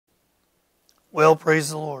Well,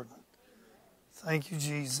 praise the Lord. Thank you,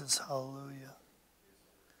 Jesus. Hallelujah.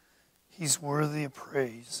 He's worthy of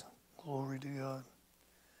praise. Glory to God.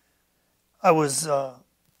 I was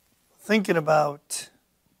thinking about,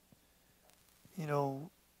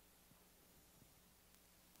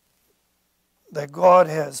 that God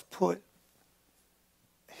has put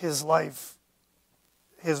His life,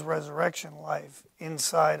 His resurrection life,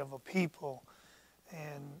 inside of a people.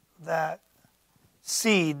 And that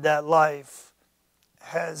seed, that life,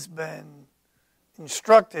 has been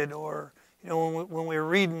instructed, or when we were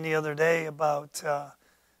reading the other day about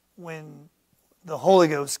when the Holy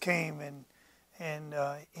Ghost came and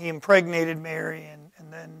He impregnated Mary,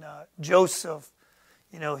 and then Joseph,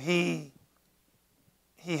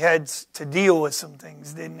 he had to deal with some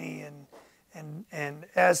things, didn't he? And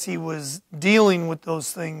as he was dealing with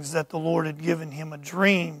those things, that the Lord had given him a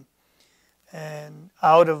dream, and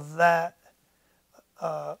out of that,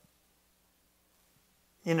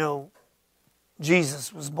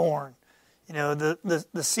 Jesus was born. The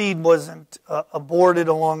seed wasn't aborted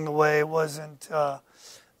along the way. It wasn't,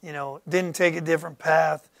 didn't take a different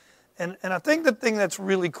path. And I think the thing that's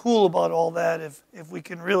really cool about all that, if we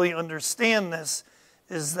can really understand this,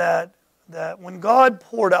 is that when God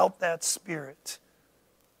poured out that Spirit,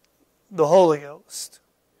 the Holy Ghost,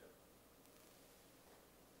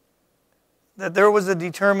 that there was a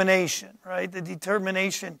determination, right? The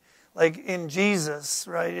determination, like in Jesus,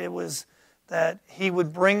 right? It was that He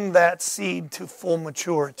would bring that seed to full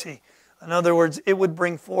maturity. In other words, it would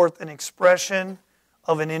bring forth an expression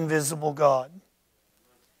of an invisible God.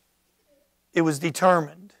 It was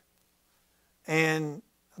determined. And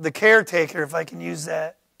the caretaker, if I can use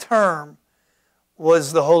that term,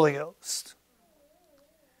 was the Holy Ghost.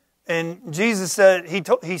 And Jesus said,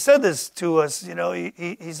 He said this to us,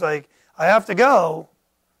 He's like, I have to go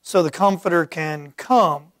so the Comforter can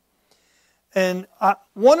come. And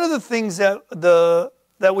one of the things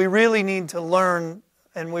that we really need to learn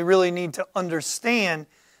and we really need to understand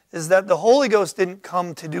is that the Holy Ghost didn't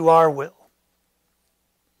come to do our will.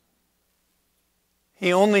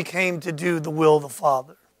 He only came to do the will of the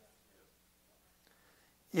Father.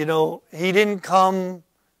 He didn't come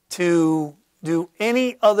to do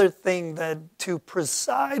any other thing than to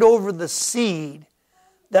preside over the seed,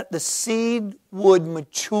 that the seed would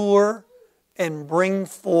mature and bring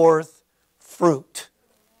forth fruit.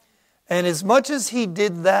 And as much as He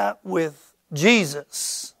did that with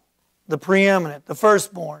Jesus, the preeminent, the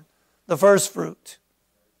firstborn, the first fruit,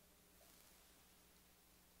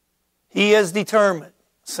 He has determined,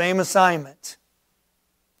 same assignment,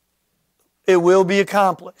 it will be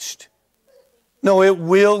accomplished. No, it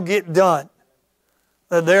will get done.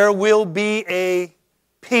 That there will be a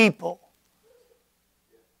people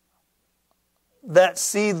that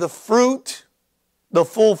see the fruit, the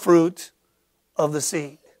full fruit of the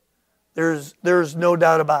seed. There's no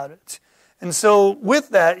doubt about it. And so with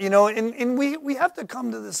that, and we have to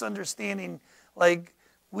come to this understanding, like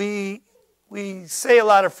we say a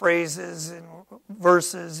lot of phrases and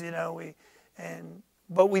verses,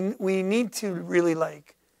 but we need to really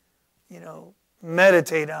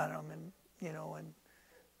meditate on them and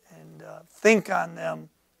think on them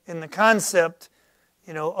in the concept,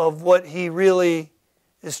 of what He really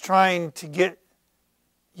is trying to get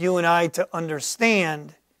you and I to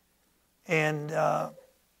understand. And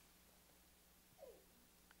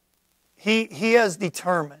He has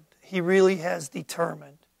determined, He really has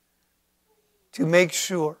determined to make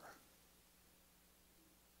sure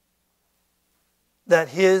that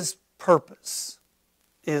His purpose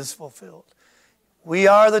is fulfilled. We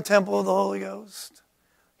are the temple of the Holy Ghost.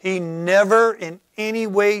 He never in any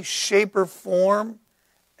way, shape, or form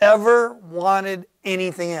ever wanted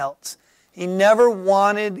anything else. He never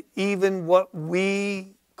wanted even what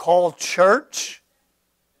we call church.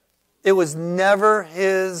 It was never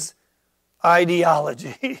His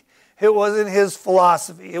ideology. It wasn't His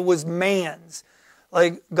philosophy. It was man's.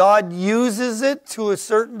 Like, God uses it to a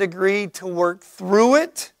certain degree to work through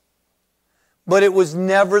it, but it was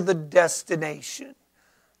never the destination.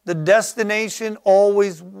 The destination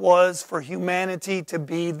always was for humanity to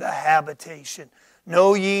be the habitation.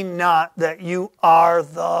 Know ye not that you are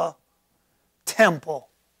the temple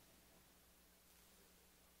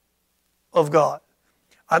of God?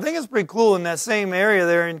 I think it's pretty cool in that same area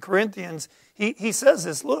there in Corinthians. He says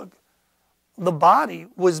this, look, the body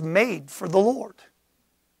was made for the Lord.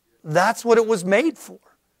 That's what it was made for.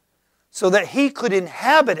 So that He could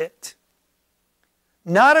inhabit it,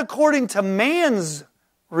 not according to man's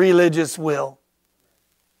religious will,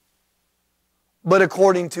 but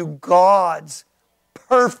according to God's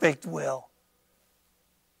perfect will.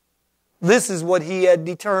 This is what He had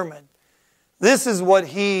determined. This is what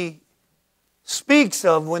he speaks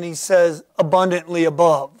of when he says abundantly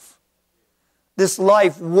above. This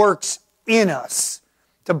life works in us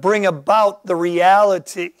to bring about the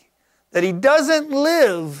reality that he doesn't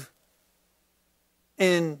live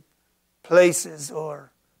in places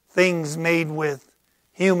or things made with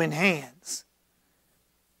human hands.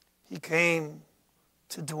 He came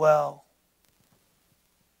to dwell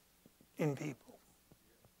in people.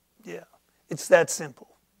 Yeah, it's that simple.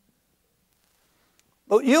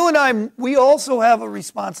 But you and I, we also have a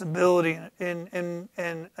responsibility and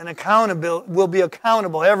an accountability. We'll be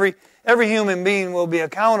accountable. Every human being will be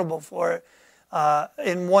accountable for it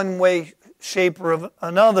in one way, shape, or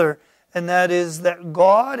another. And that is that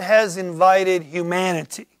God has invited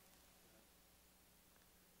humanity.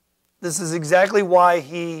 This is exactly why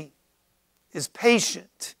He is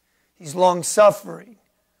patient. He's long-suffering.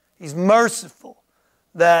 He's merciful.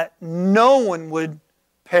 That no one would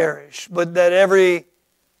perish, but that every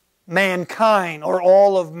mankind or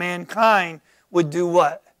all of mankind would do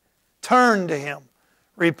what? Turn to Him.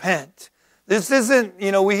 Repent. This isn't,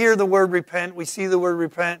 we hear the word repent, we see the word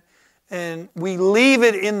repent, and we leave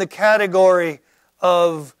it in the category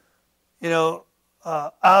of,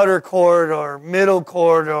 outer court or middle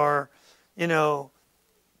court or,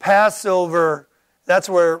 Passover. That's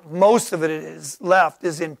where most of it is left,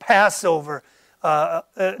 is in Passover.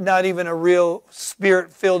 Not even a real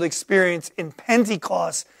Spirit-filled experience in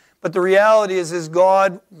Pentecost. But the reality is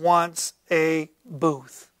God wants a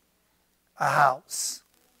booth, a house.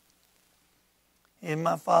 In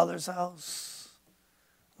my Father's house,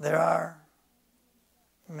 there are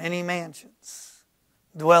many mansions,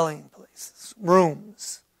 dwelling places,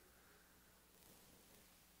 rooms.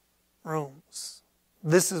 Rooms.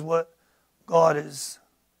 This is what God is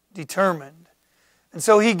determined. And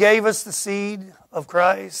so He gave us the seed of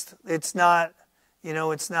Christ. It's not,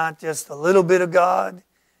 it's not just a little bit of God.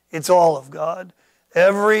 It's all of God.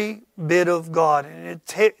 Every bit of God. And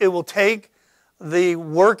it will take the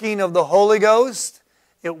working of the Holy Ghost.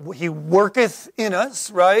 He worketh in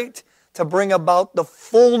us, right? To bring about the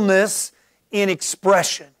fullness in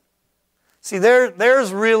expression. See,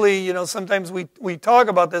 there's really, sometimes we talk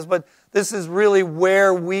about this, but this is really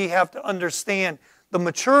where we have to understand the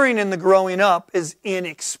maturing and the growing up is in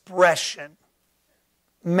expression,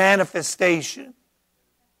 manifestation.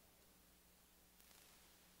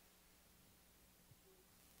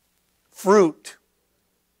 Fruit,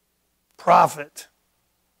 profit,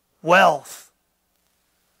 wealth,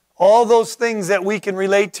 all those things that we can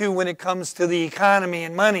relate to when it comes to the economy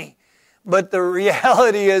and money. But the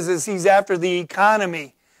reality is He's after the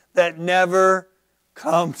economy that never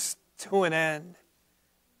comes to an end.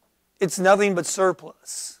 It's nothing but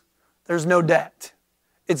surplus. There's no debt.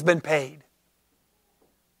 It's been paid.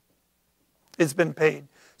 It's been paid.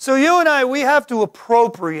 So you and I, we have to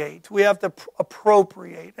appropriate. We have to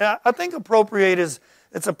appropriate. I think appropriate it's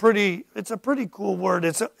a pretty cool word.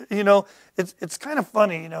 It's kind of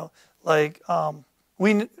funny,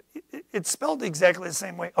 it's spelled exactly the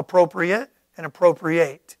same way. Appropriate and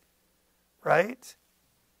appropriate, right?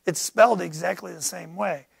 It's spelled exactly the same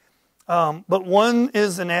way. But one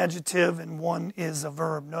is an adjective and one is a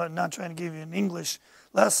verb. No, I'm not trying to give you an English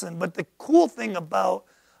lesson, but the cool thing about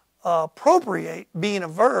appropriate being a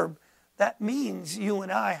verb, that means you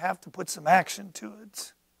and I have to put some action to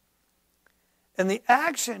it. And the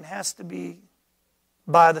action has to be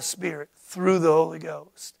by the Spirit, through the Holy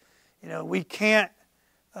Ghost. We can't,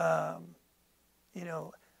 I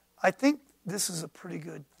think this is a pretty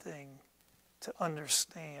good thing to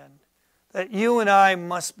understand, that you and I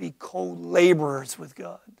must be co-laborers with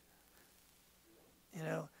God.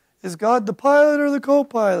 Is God the pilot or the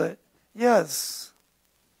co-pilot? Yes.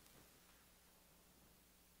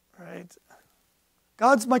 Right?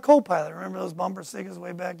 God's my co-pilot. Remember those bumper stickers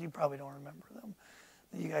way back? You probably don't remember them.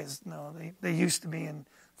 You guys know they used to be, and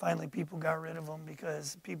finally people got rid of them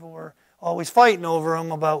because people were always fighting over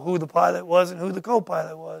them about who the pilot was and who the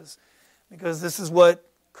co-pilot was. Because this is what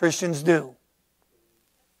Christians do.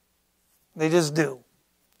 They just do.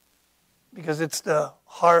 Because it's the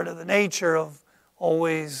heart of the nature of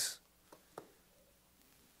always,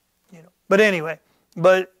 But anyway,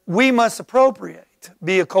 we must appropriate.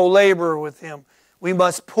 Be a co-laborer with Him. We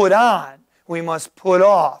must put on. We must put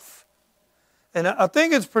off. And I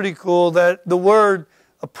think it's pretty cool that the word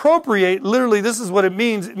appropriate, literally this is what it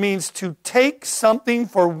means. It means to take something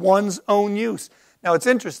for one's own use. Now it's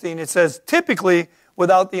interesting. It says typically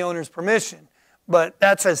without the owner's permission. But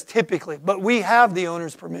that says typically. But we have the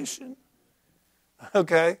owner's permission.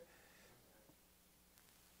 Okay?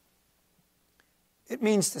 It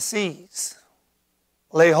means to seize.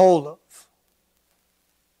 Lay hold of.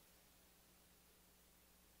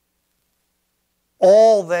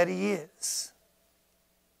 all that He is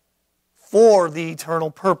for the eternal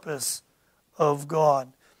purpose of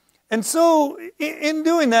God. And so, in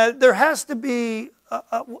doing that, there has to be,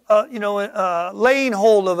 a laying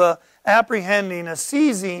hold of a apprehending, a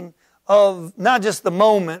seizing of not just the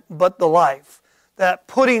moment, but the life. That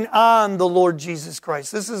putting on the Lord Jesus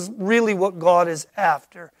Christ. This is really what God is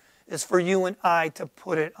after, is for you and I to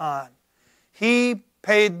put it on. He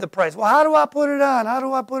paid the price. Well, how do I put it on? How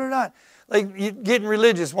do I put it on? Like, getting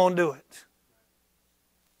religious won't do it.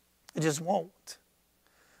 It just won't.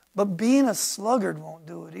 But being a sluggard won't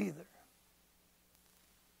do it either.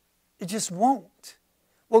 It just won't.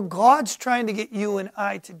 What God's trying to get you and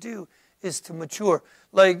I to do is to mature.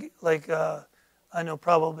 Like I know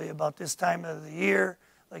probably about this time of the year,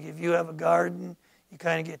 like if you have a garden, you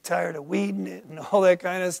kind of get tired of weeding it and all that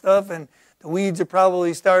kind of stuff, and the weeds are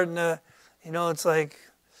probably starting to, it's like,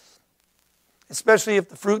 especially if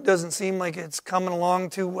the fruit doesn't seem like it's coming along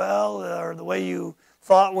too well or the way you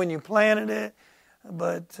thought when you planted it,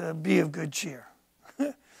 but be of good cheer.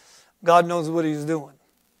 God knows what He's doing.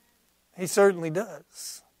 He certainly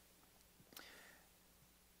does.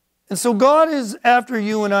 And so God is after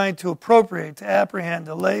you and I to appropriate, to apprehend,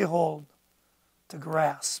 to lay hold, to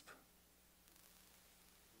grasp.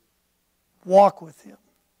 Walk with Him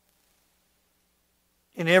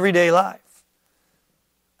in everyday life.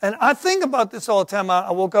 And I think about this all the time.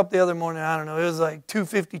 I woke up the other morning, I don't know, it was like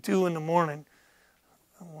 2:52 in the morning.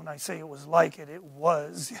 When I say it was like it, it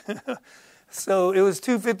was. So it was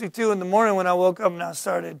 2:52 in the morning when I woke up and I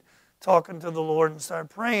started talking to the Lord and started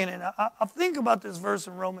praying. And I think about this verse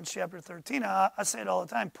in Romans chapter 13. I say it all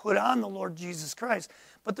the time, put on the Lord Jesus Christ.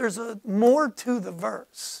 But there's more to the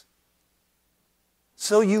verse.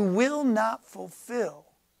 So you will not fulfill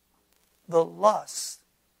the lust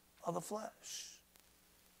of the flesh.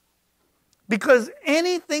 Because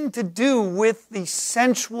anything to do with the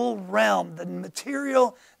sensual realm, the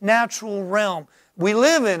material, natural realm, we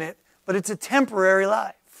live in it, but it's a temporary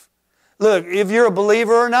life. Look, if you're a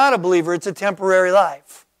believer or not a believer, it's a temporary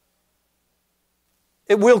life.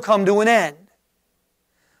 It will come to an end.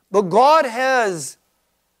 But God has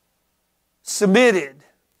submitted,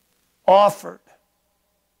 offered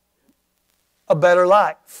a better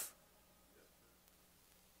life.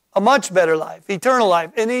 A much better life, eternal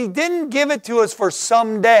life. And He didn't give it to us for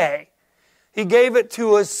someday. He gave it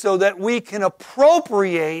to us so that we can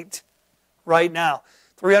appropriate right now.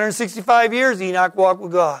 365 years Enoch walked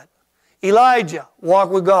with God. Elijah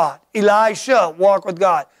walked with God. Elisha walked with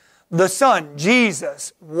God. The Son,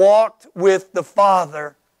 Jesus, walked with the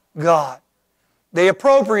Father, God. They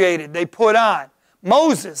appropriated, they put on.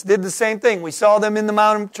 Moses did the same thing. We saw them in the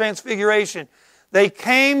Mount of Transfiguration. They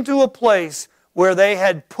came to a place where they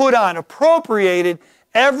had put on, appropriated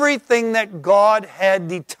everything that God had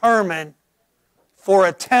determined for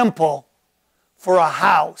a temple, for a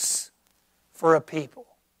house, for a people.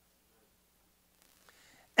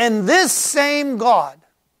 And this same God,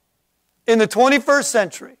 in the 21st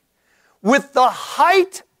century, with the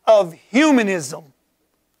height of humanism,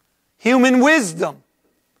 human wisdom,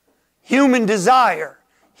 human desire,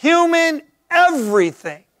 human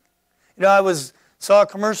everything. I saw a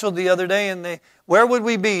commercial the other day, and where would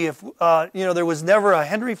we be if there was never a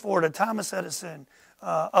Henry Ford, a Thomas Edison,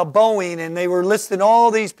 a Boeing, and they were listing all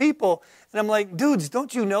these people. And I'm like, dudes,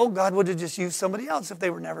 don't you know God would have just used somebody else if they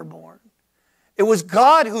were never born? It was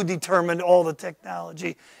God who determined all the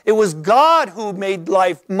technology. It was God who made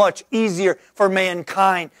life much easier for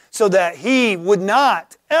mankind so that He would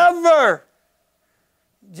not ever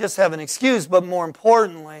just have an excuse, but more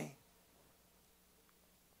importantly,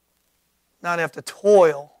 not have to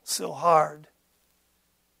toil so hard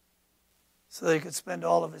so that He could spend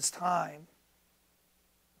all of His time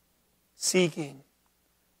seeking,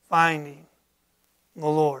 finding the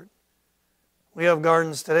Lord. We have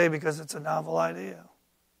gardens today because it's a novel idea.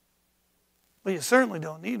 But you certainly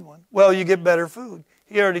don't need one. Well, you get better food.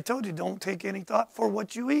 He already told you, don't take any thought for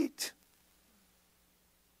what you eat.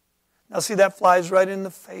 Now see, that flies right in the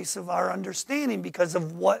face of our understanding because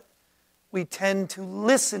of what we tend to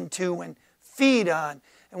listen to and feed on.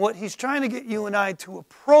 And what He's trying to get you and I to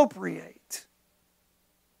appropriate.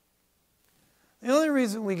 The only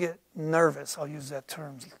reason we get nervous, I'll use that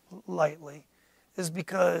term lightly, is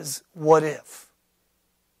because what if?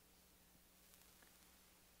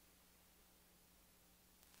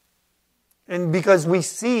 And because we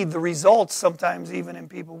see the results sometimes even in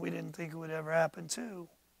people we didn't think it would ever happen to.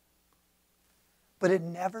 But it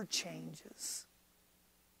never changes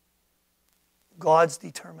God's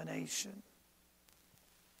determination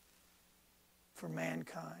for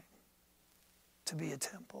mankind to be a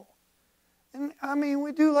temple. And I mean,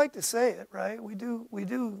 we do like to say it, right? We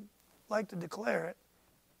do like to declare it.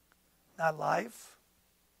 Not life,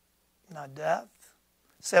 not death.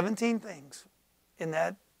 17 things in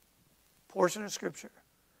that portion of Scripture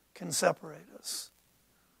can separate us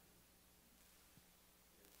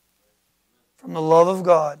from the love of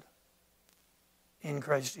God in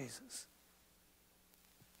Christ Jesus.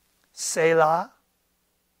 Selah.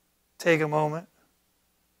 Take a moment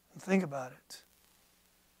and think about it.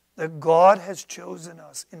 That God has chosen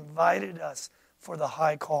us, invited us for the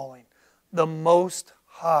high calling, the most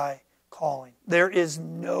high calling. There is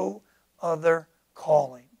no other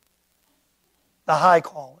calling. The high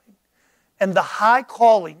calling. And the high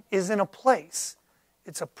calling isn't a place,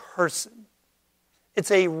 it's a person. It's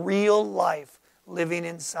a real life living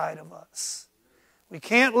inside of us. We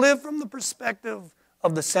can't live from the perspective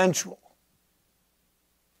of the sensual.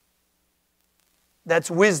 That's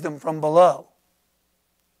wisdom from below.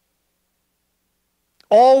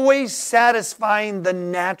 Always satisfying the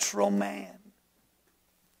natural man.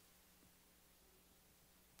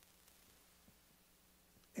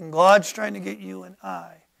 And God's trying to get you and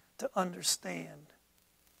I to understand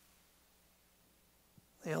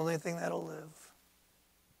the only thing that'll live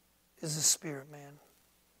is the spirit man.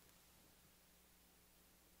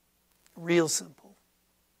 Real simple.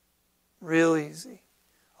 Real easy.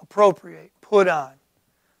 Appropriate. Put on.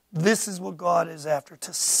 This is what God is after.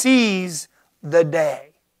 To seize the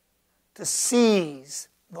day. To seize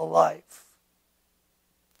the life.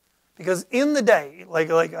 Because in the day,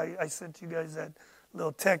 like I said to you guys that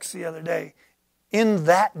little text the other day, in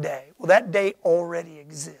that day, well, that day already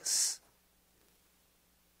exists.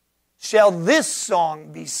 Shall this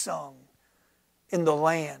song be sung in the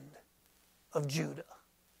land of Judah?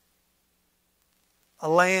 A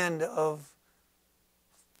land of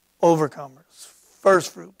overcomers,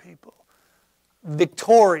 first fruit people,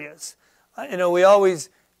 victorious. We always,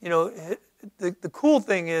 the cool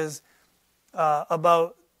thing is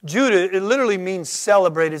about Judah, it literally means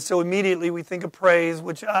celebrated. So immediately we think of praise,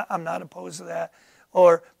 which I'm not opposed to that.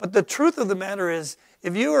 But the truth of the matter is,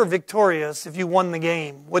 if you are victorious, if you won the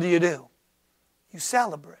game, what do? You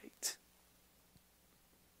celebrate.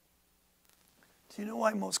 Do you know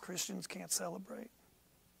why most Christians can't celebrate?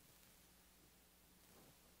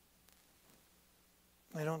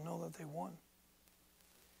 They don't know that they won.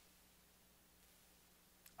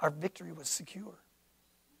 Our victory was secure.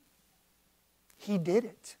 He did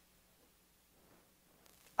it.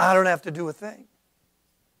 I don't have to do a thing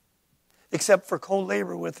except for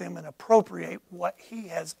co-labor with Him and appropriate what He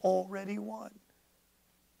has already won.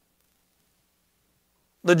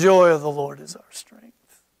 The joy of the Lord is our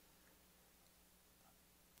strength.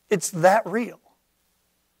 It's that real.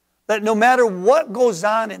 That no matter what goes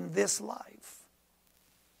on in this life,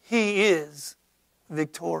 He is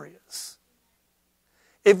victorious.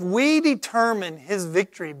 If we determine His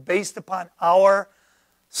victory based upon our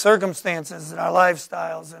circumstances and our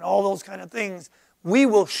lifestyles and all those kind of things, we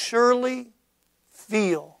will surely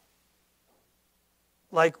feel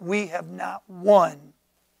like we have not won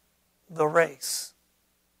the race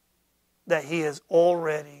that He has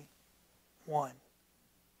already won.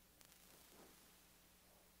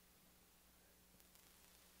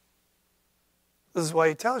 This is why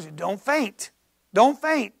He tells you, don't faint. Don't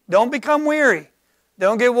faint. Don't become weary.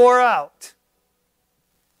 Don't get wore out.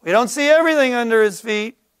 We don't see everything under His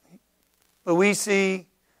feet, but we see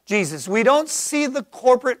Jesus. We don't see the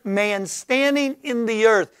corporate man standing in the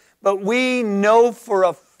earth, but we know for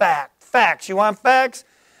a fact. Facts. You want facts?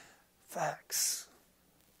 Facts.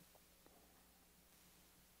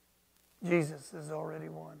 Jesus has already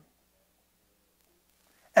won.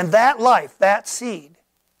 And that life, that seed,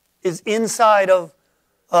 is inside of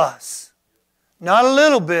us. Not a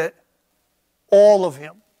little bit, all of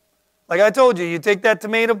Him. Like I told you, you take that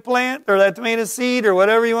tomato plant or that tomato seed or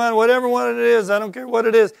whatever you want, whatever one it is, I don't care what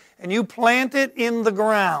it is, and you plant it in the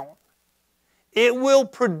ground, it will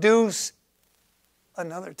produce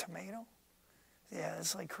another tomato. Yeah,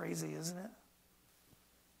 it's like crazy, isn't it?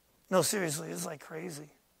 No, seriously, it's like crazy.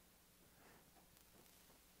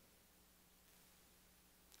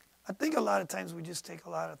 I think a lot of times we just take a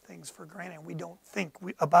lot of things for granted. We don't think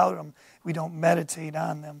about them. We don't meditate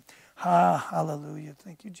on them. Hallelujah.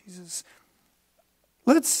 Thank you, Jesus.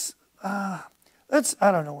 Let's I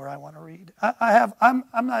don't know where I want to read.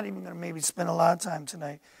 I'm not even going to maybe spend a lot of time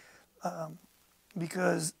tonight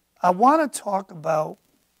because I want to talk about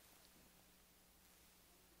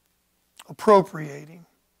appropriating.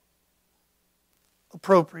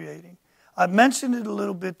 I mentioned it a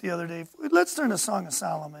little bit the other day. Let's turn to Song of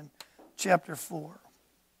Solomon, chapter 4.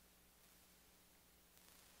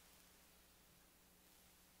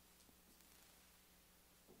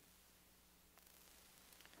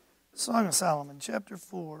 Song of Solomon, chapter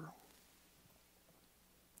 4.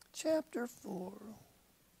 Chapter 4.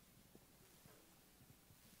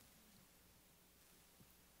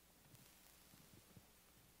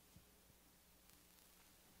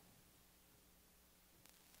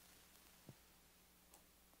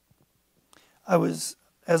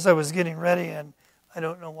 As I was getting ready, and I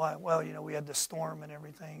don't know why, well, we had the storm and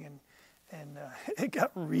everything, and it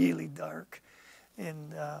got really dark,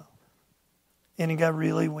 and it got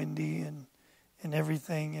really windy and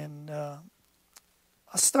everything, and I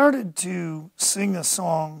started to sing a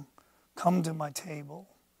song, Come to My Table,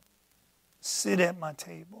 Sit at My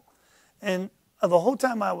Table. And the whole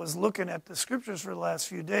time I was looking at the scriptures for the last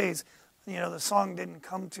few days, the song didn't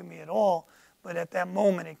come to me at all, but at that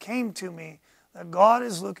moment it came to me that God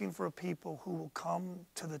is looking for a people who will come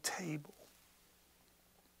to the table.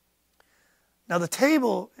 Now the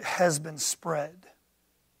table has been spread.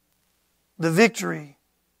 The victory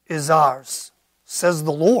is ours, says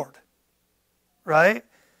the Lord. Right?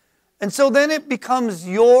 And so then it becomes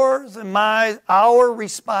yours and our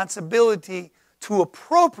responsibility to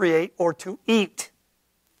appropriate or to eat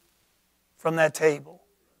from that table.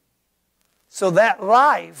 So that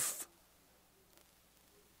life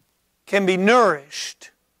can be nourished.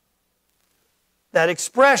 That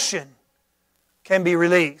expression can be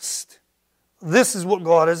released. This is what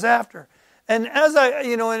God is after. And as I'd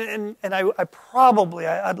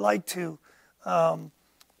like to,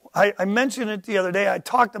 I mentioned it the other day. I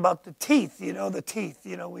talked about the teeth, the teeth.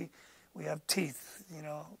 We have teeth,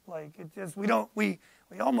 like it just, we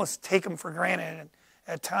almost take them for granted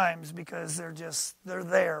at times because they're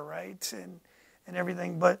there, right? And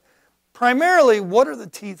everything. But primarily, what are the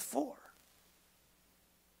teeth for?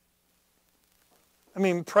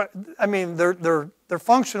 Their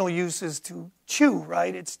functional use is to chew,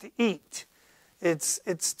 right? It's to eat. It's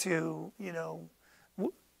to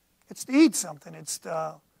it's to eat something. It's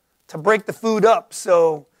to break the food up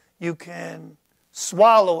so you can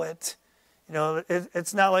swallow it.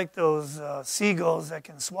 It's not like those seagulls that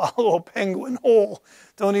can swallow a penguin whole.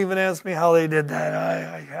 Don't even ask me how they did that.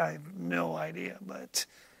 I have no idea, but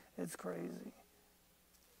it's crazy.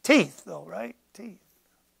 Teeth, though, right? Teeth.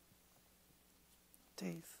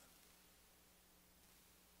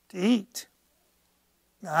 To eat.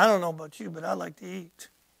 Now, I don't know about you, but I like to eat.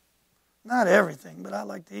 Not everything, but I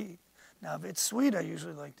like to eat. Now, if it's sweet, I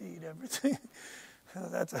usually like to eat everything.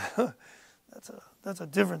 That's a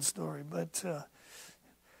different story. But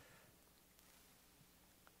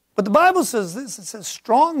the Bible says this. It says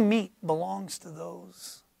strong meat belongs to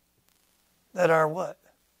those that are what?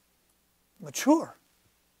 Mature.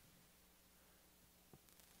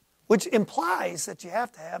 Which implies that you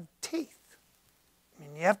have to have teeth.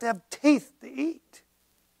 You have to have teeth to eat.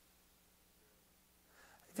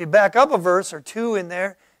 If you back up a verse or two in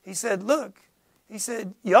there, he said,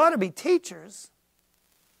 you ought to be teachers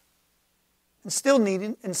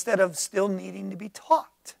instead of still needing to be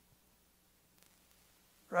taught.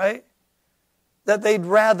 Right? That they'd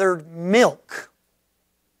rather milk,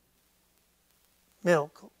 to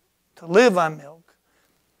live on milk.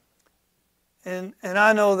 And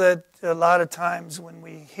I know that a lot of times when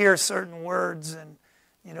we hear certain words and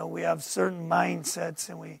we have certain mindsets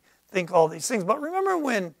and we think all these things. But remember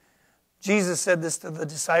when Jesus said this to the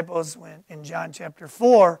disciples in John chapter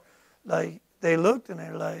 4, like they looked and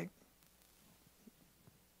they're like,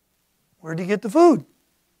 where'd you get the food?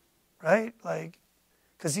 Right? Like,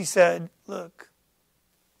 because he said, look,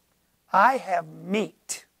 I have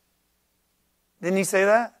meat. Didn't he say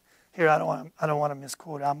that? Here, I don't want to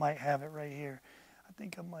misquote. I might have it right here. I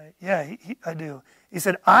think I might. Yeah, I do. He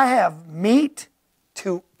said, I have meat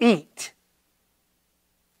to eat.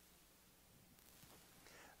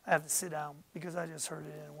 I have to sit down because I just heard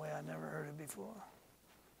it in a way I never heard it before.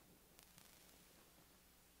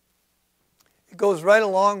 It goes right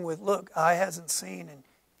along with, look, eye hasn't seen and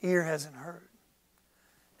ear hasn't heard.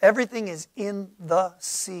 Everything is in the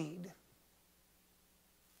seed.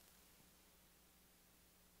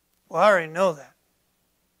 Well, I already know that.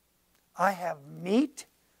 I have meat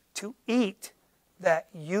to eat that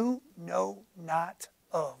you know not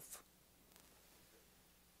of.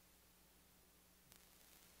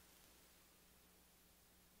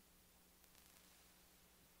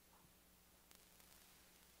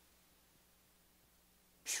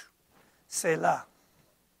 Selah.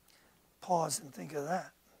 Pause and think of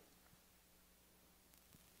that.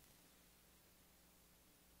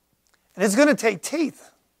 And it's going to take teeth.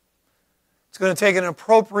 It's going to take an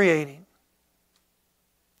appropriating,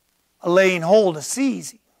 a laying hold, a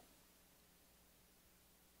seizing.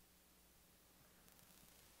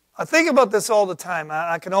 I think about this all the time.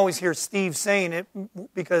 I can always hear Steve saying it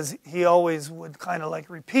because he always would kind of like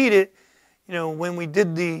repeat it, when we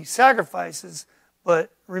did the sacrifices.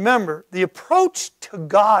 But remember, the approach to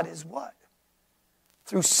God is what?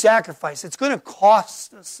 Through sacrifice. It's going to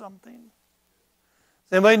cost us something.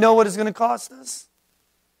 Does anybody know what it's going to cost us?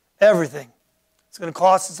 Everything. It's going to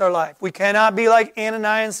cost us our life. We cannot be like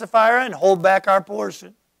Ananias and Sapphira and hold back our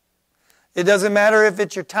portion. It doesn't matter if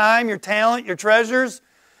it's your time, your talent, your treasures,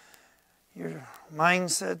 your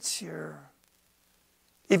mindsets,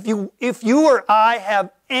 If you or I have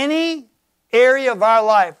any area of our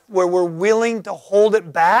life where we're willing to hold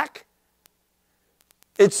it back,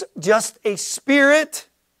 it's just a spirit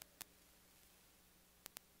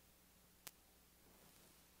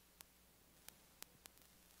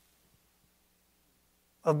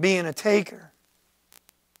of being a taker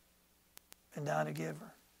and not a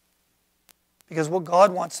giver. Because what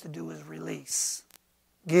God wants to do is release,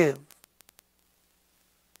 give.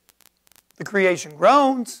 The creation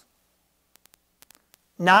groans,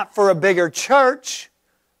 not for a bigger church,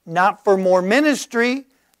 not for more ministry,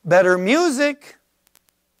 better music.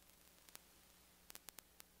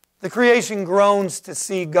 The creation groans to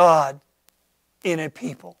see God in a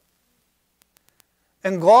people.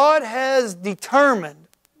 And God has determined,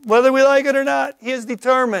 whether we like it or not, He has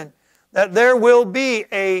determined that there will be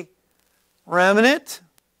a remnant,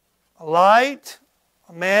 a light,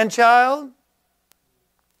 a man-child,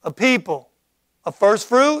 a people, a first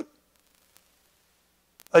fruit,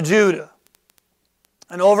 a Judah,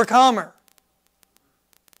 an overcomer.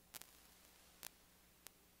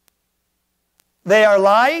 They are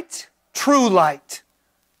light, true light.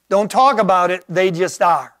 Don't talk about it, they just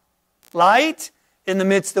are. Light in the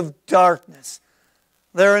midst of darkness.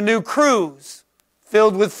 They're a new cruse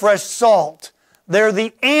filled with fresh salt. They're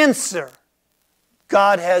the answer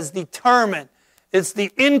God has determined. It's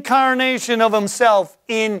the incarnation of Himself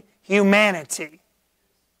in humanity.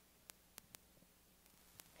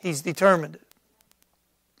 He's determined it.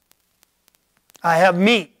 I have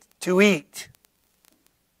meat to eat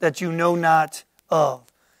that you know not of.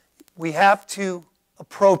 We have to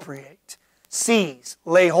appropriate, seize,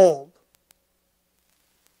 lay hold,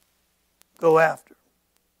 go after.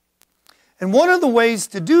 And one of the ways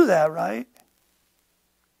to do that, right,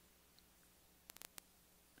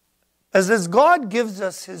 is as God gives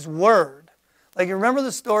us His Word. Like you remember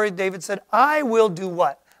the story David said, I will do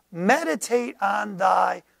what? Meditate on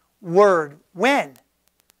thy Word. When?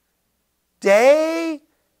 Day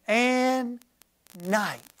and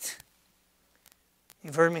night.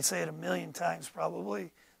 You've heard me say it a million times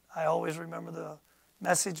probably. I always remember the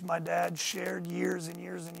message my dad shared years and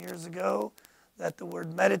years and years ago, that the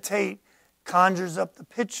word meditate conjures up the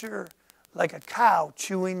picture like a cow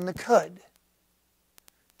chewing the cud.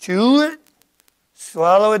 Chew it,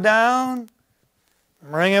 swallow it down,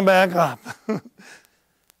 bring it back up.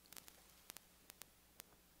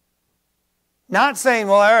 Not saying,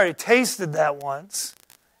 well, I already tasted that once.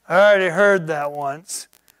 I already heard that once.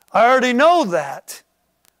 I already know that.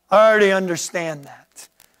 I already understand that.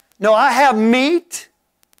 No, I have meat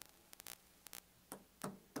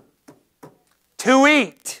to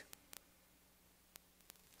eat.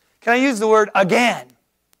 Can I use the word again?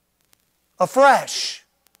 Afresh.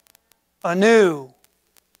 Anew.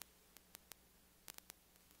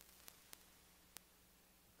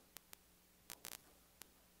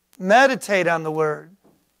 Meditate on the Word.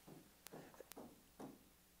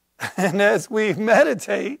 And as we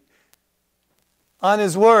meditate on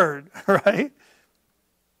His Word, right,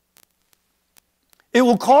 it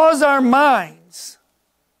will cause our minds,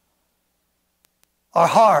 our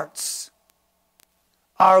hearts,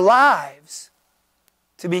 our lives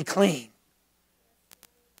to be clean.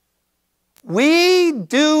 We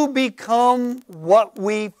do become what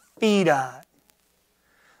we feed on.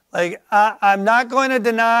 Like, I'm not going to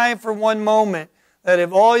deny for one moment that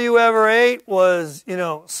if all you ever ate was,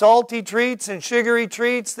 salty treats and sugary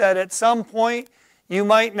treats, that at some point you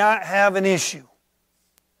might not have an issue.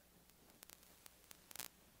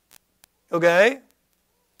 Okay?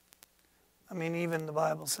 I mean, even the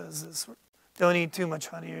Bible says this. Don't eat too much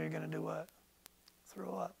honey or you're going to do what?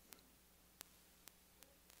 Throw up.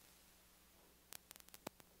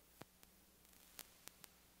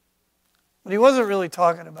 But he wasn't really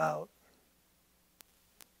talking about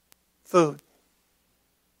food.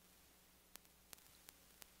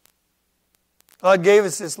 God gave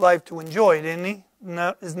us this life to enjoy, didn't He?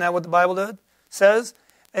 Isn't that what the Bible says?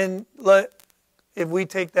 And if we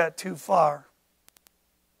take that too far,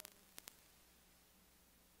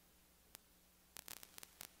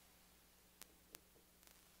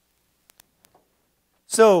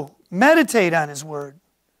 so meditate on His Word.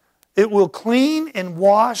 It will clean and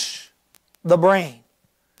wash the brain.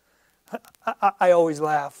 I always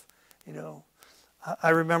laugh, you know. I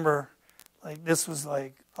remember, like, this was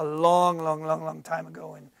like a long time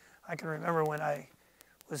ago, and I can remember when I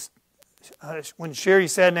was, when Sherry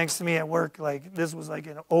sat next to me at work, like, this was like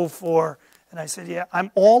in '04, and I said, yeah,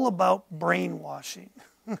 I'm all about brainwashing.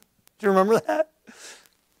 Do you remember that?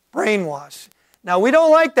 Brainwash. Now, we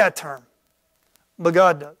don't like that term, but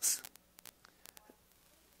God does.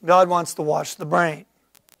 God wants to wash the brain.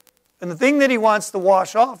 And the thing that He wants to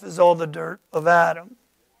wash off is all the dirt of Adam.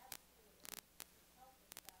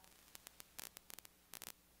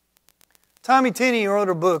 Tommy Tinney wrote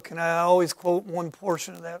a book, and I always quote one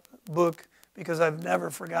portion of that book because I've never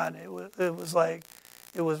forgotten it.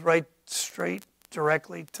 It was right straight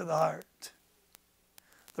directly to the heart.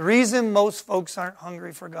 The reason most folks aren't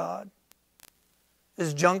hungry for God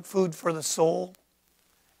is junk food for the soul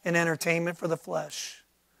and entertainment for the flesh.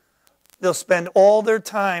 They'll spend all their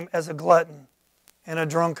time as a glutton and a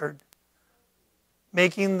drunkard,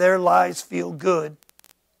 making their lives feel good,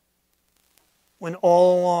 when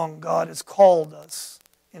all along God has called us,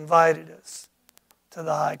 invited us to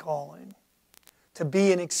the high calling. To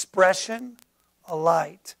be an expression, a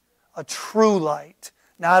light, a true light,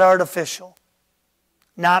 not artificial,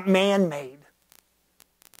 not man-made.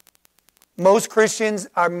 Most Christians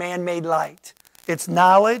are man-made light. It's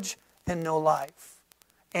knowledge and no life.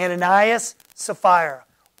 Ananias, Sapphira,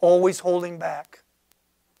 always holding back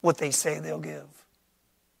what they say they'll give.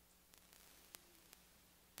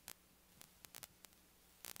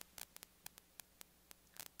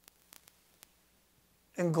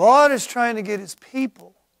 And God is trying to get His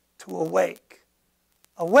people to awake.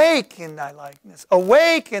 Awake in thy likeness.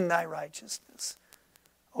 Awake in thy righteousness.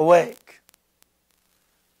 Awake.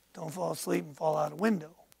 Don't fall asleep and fall out a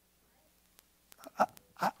window.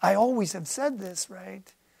 I always have said this, right?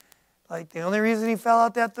 Like, the only reason he fell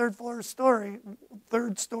out that third story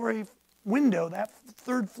window, that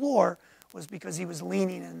third floor, was because he was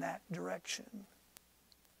leaning in that direction.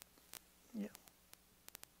 Yeah.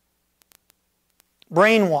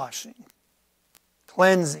 Brainwashing,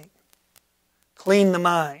 cleansing, clean the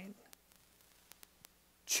mind,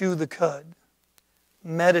 chew the cud,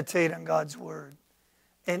 meditate on God's Word,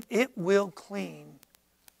 and it will clean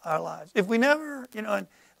our lives. If we never, you know, and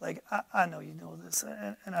like, I know you know this,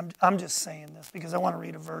 and I'm just saying this because I want to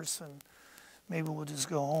read a verse and maybe we'll just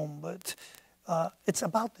go home, but it's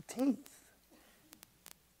about the teeth.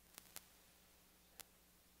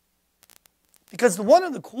 Because one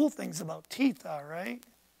of the cool things about teeth are, right,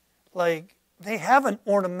 like, they have an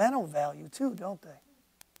ornamental value too, don't they?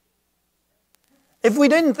 If we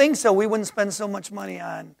didn't think so, we wouldn't spend so much money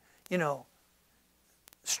on, you know,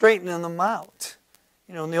 straightening them out.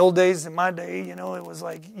 You know, in the old days, in my day, you know, it was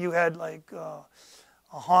like you had like a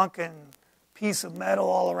honking piece of metal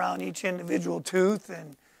all around each individual tooth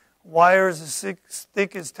and wires as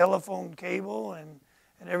thick as telephone cable and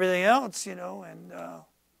everything else, you know. And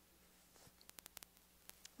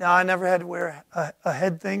now I never had to wear a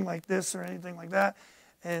head thing like this or anything like that.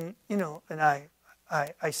 And, you know, and I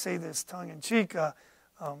say this tongue-in-cheek, I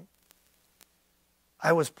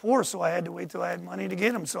was poor, so I had to wait till I had money to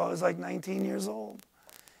get them. So I was like 19 years old.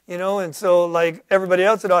 You know, and so like everybody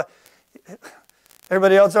else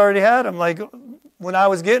already had them. Like when I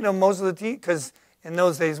was getting them, most of the teeth, because in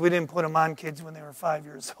those days we didn't put them on kids when they were 5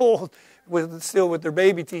 years old, still with their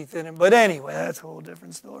baby teeth in them. But anyway, that's a whole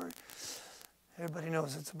different story. Everybody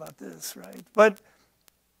knows it's about this, right? But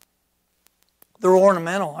they're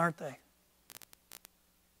ornamental, aren't they?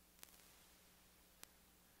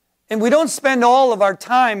 And we don't spend all of our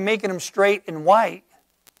time making them straight and white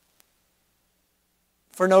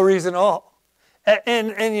for no reason at all.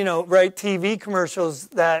 And you know, right, TV commercials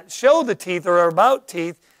that show the teeth or are about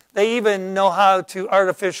teeth, they even know how to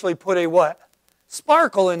artificially put a what?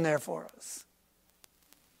 Sparkle in there for us.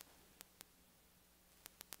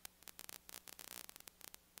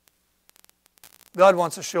 God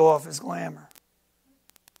wants to show off His glamour,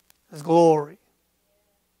 His glory.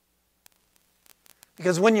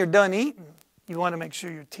 Because when you're done eating, you want to make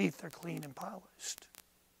sure your teeth are clean and polished,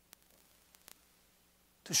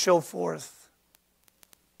 to show forth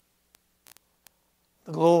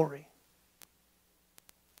the glory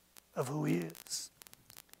of who He is.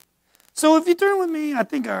 So if you turn with me, I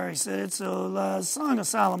think I already said it, so Song of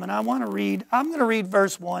Solomon, I'm going to read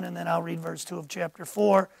verse 1 and then I'll read verse 2 of chapter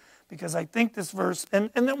 4, because I think this verse, and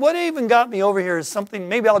what even got me over here is something,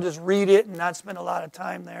 maybe I'll just read it and not spend a lot of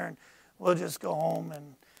time there, and we'll just go home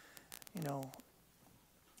and, you know,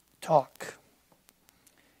 talk.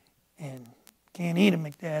 And can't eat a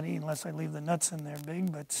McDaddy unless I leave the nuts in there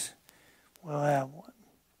big, but we'll have one.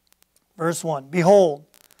 Verse 1, behold,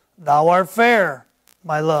 thou art fair,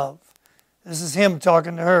 my love. This is him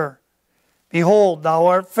talking to her. Behold, thou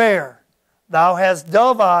art fair. Thou hast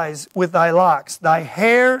dove eyes with thy locks. Thy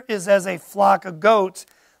hair is as a flock of goats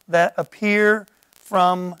that appear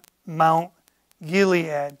from Mount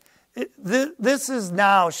Gilead. This is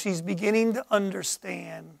now, she's beginning to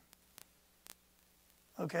understand,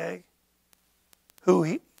 okay, who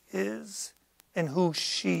he is and who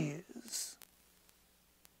she is.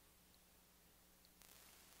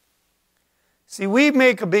 See, we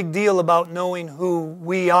make a big deal about knowing who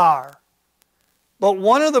we are. But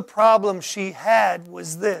one of the problems she had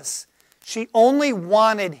was this. She only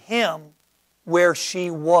wanted him where she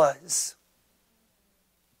was.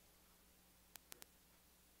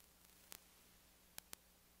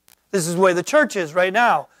 This is the way the church is right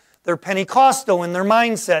now. They're Pentecostal in their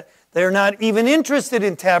mindset. They're not even interested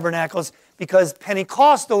in tabernacles because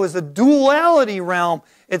Pentecostal is a duality realm.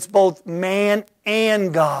 It's both man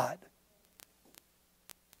and God.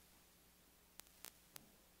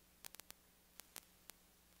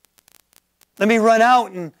 Let me run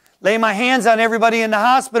out and lay my hands on everybody in the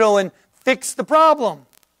hospital and fix the problem.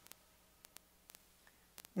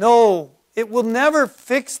 No, it will never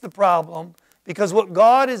fix the problem because what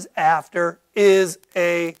God is after is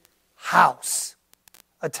a house,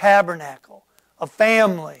 a tabernacle, a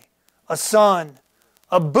family, a son,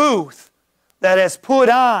 a booth that has put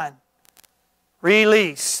on,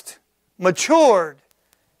 released, matured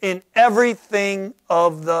in everything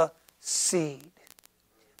of the seed.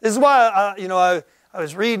 This is why, I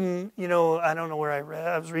was reading, I don't know where I read.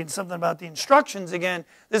 I was reading something about the instructions again.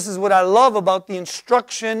 This is what I love about the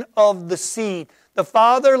instruction of the seed. The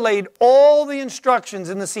Father laid all the instructions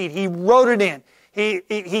in the seed. He wrote it in.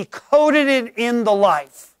 He coded it in the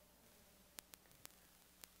life.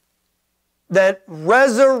 That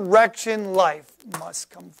resurrection life must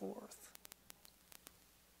come forth.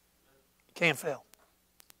 Can't fail.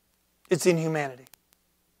 It's in humanity.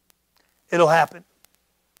 It'll happen.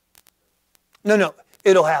 No,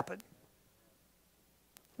 it'll happen.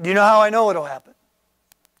 Do you know how I know it'll happen?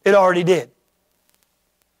 It already did.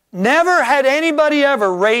 Never had anybody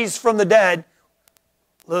ever raised from the dead.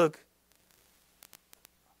 Look.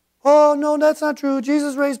 Oh, no, that's not true.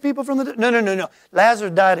 Jesus raised people from the dead. No.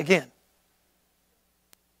 Lazarus died again.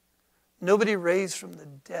 Nobody raised from the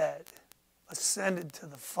dead ascended to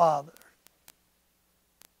the Father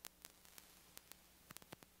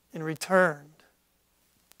and returned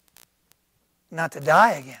not to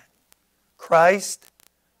die again. Christ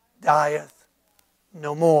dieth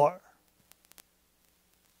no more.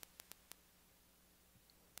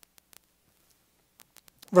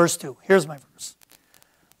 Verse 2. Here's my verse.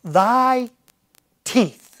 Thy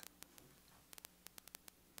teeth.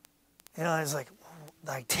 It's like,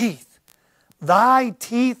 thy teeth. Thy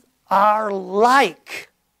teeth are like.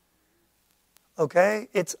 Okay?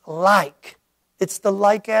 It's like. It's the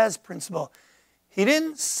like as principle. He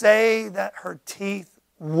didn't say that her teeth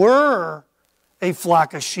were a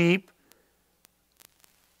flock of sheep.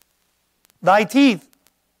 Thy teeth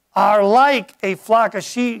are like a flock of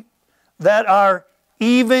sheep that are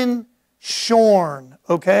even shorn.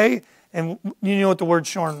 Okay? And you know what the word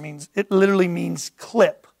shorn means. It literally means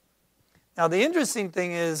clip. Now the interesting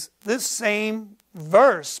thing is, this same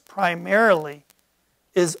verse primarily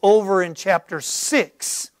is over in chapter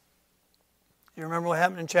 6. You remember what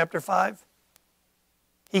happened in chapter 5?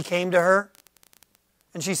 He came to her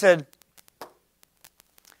and she said,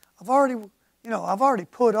 I've already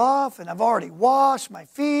put off and I've already washed my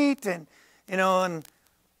feet and I'm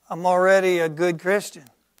already a good Christian.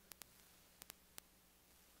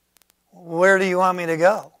 Where do you want me to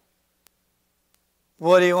go?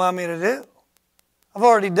 What do you want me to do? I've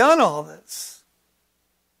already done all this.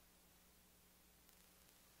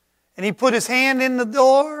 And he put his hand in the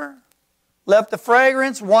door, left the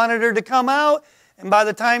fragrance, wanted her to come out. And by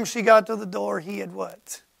the time she got to the door, he had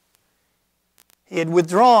what? He had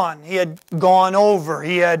withdrawn. He had gone over.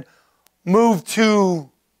 He had moved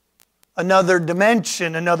to another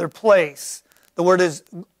dimension, another place. The word is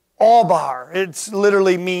albar. It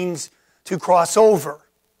literally means to cross over.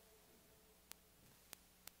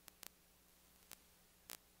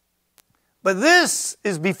 But this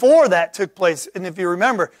is before that took place. And if you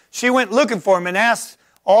remember, she went looking for him and asked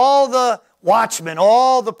all the watchmen,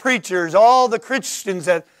 all the preachers, all the Christians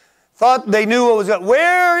that thought they knew what was going on.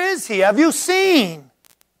 Where is he? Have you seen?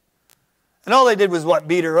 And all they did was what?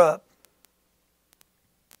 Beat her up.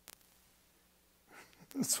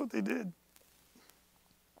 That's what they did.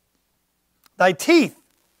 Thy teeth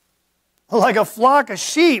are like a flock of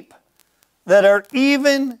sheep that are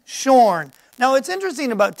even shorn. Now, it's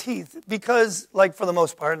interesting about teeth because, like, for the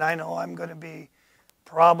most part, and I know I'm going to be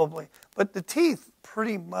probably, but the teeth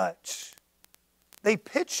pretty much, they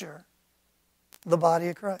picture the body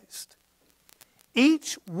of Christ.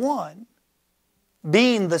 Each one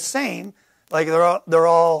being the same, like they're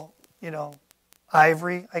all,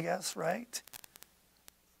 ivory, I guess, right?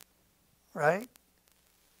 Right?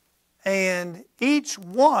 And each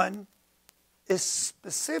one is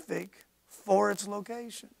specific for its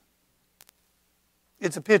location.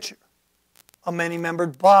 It's a picture, a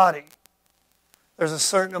many-membered body. There's a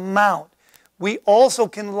certain amount. We also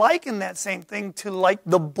can liken that same thing to like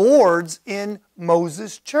the boards in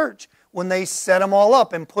Moses' church when they set them all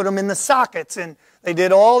up and put them in the sockets and they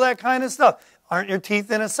did all that kind of stuff. Aren't your teeth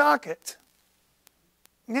in a socket?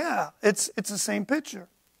 Yeah, it's the same picture.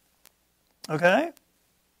 Okay?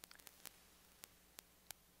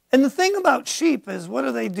 And the thing about sheep is, what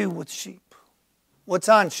do they do with sheep? What's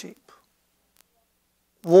on sheep?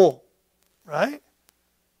 Wool, right?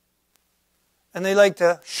 And they like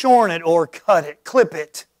to shorn it or cut it, clip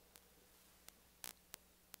it.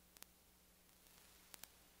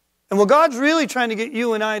 And what God's really trying to get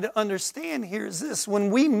you and I to understand here is this.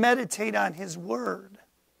 When we meditate on His Word,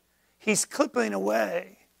 He's clipping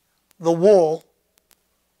away the wool.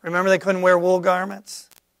 Remember they couldn't wear wool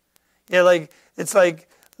garments? Yeah, it's like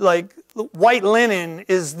white linen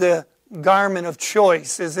is the garment of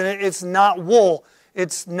choice, isn't it? It's not wool.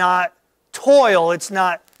 It's not toil. It's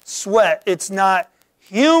not sweat. It's not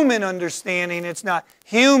human understanding. It's not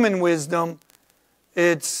human wisdom.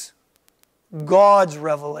 It's God's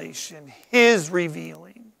revelation, His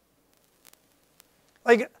revealing.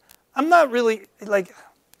 I'm not really,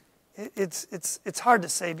 it's hard to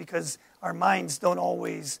say because our minds don't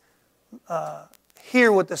always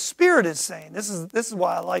hear what the Spirit is saying. This is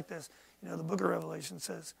why I like this. The book of Revelation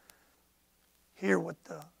says, hear what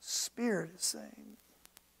the Spirit is saying.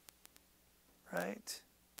 Right?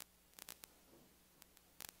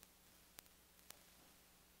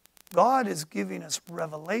 God is giving us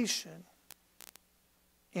revelation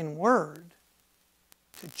in Word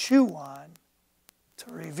to chew on,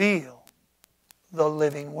 to reveal the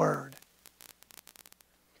living Word.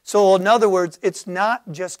 So in other words, it's not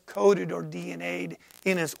just coded or DNA'd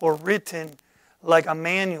in us or written like a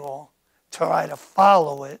manual to try to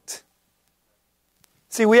follow it.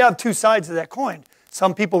 See, we have two sides of that coin.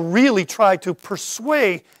 Some people really try to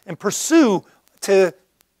persuade and pursue to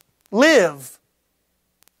live.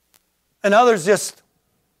 And others just...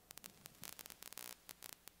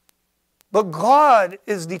 But God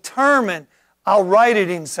is determined, I'll write it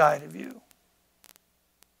inside of you.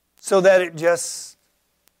 So that it just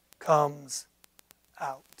comes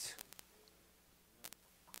out.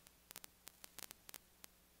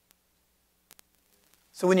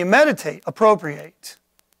 So when you meditate, appropriate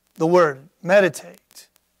the word, meditate.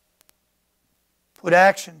 Put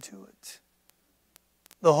action to it.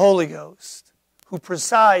 The Holy Ghost, who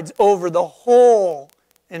presides over the whole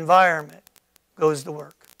environment, goes to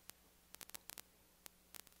work.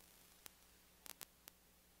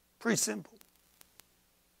 Pretty simple.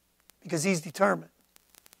 Because He's determined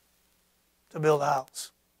to build a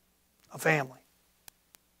house, a family.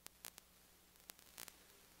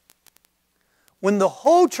 When the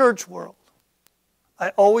whole church world, I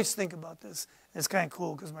always think about this, and it's kind of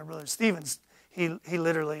cool because my brother Stevens, he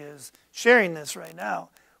literally is sharing this right now.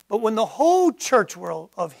 But when the whole church world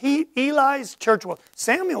of Eli's church world,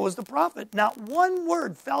 Samuel was the prophet, not one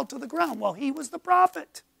word fell to the ground while he was the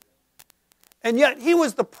prophet. And yet he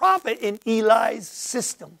was the prophet in Eli's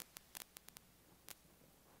system.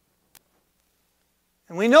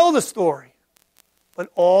 And we know the story. But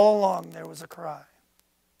all along there was a cry.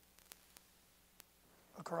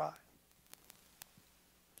 A cry.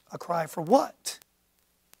 A cry for what?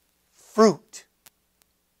 Fruit.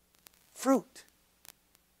 Fruit.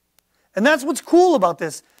 And that's what's cool about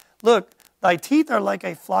this. Look, thy teeth are like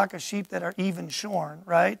a flock of sheep that are even shorn,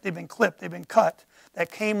 right? They've been clipped, they've been cut.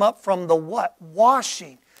 That came up from the what?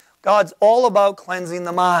 Washing. God's all about cleansing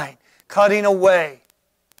the mind, cutting away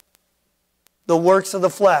the works of the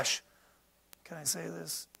flesh. Can I say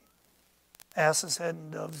this? Ass's head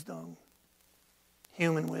and dove's dung.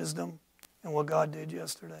 Human wisdom and what God did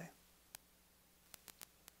yesterday.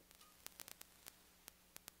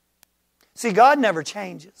 See, God never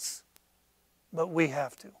changes, but we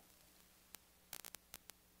have to.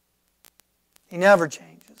 He never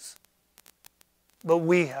changes, but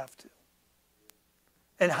we have to.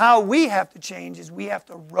 And how we have to change is we have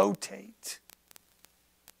to rotate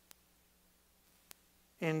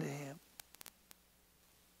into Him.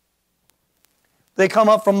 They come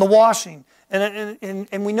up from the washing.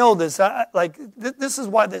 And we know this. This is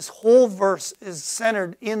why this whole verse is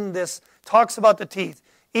centered in this. Talks about the teeth,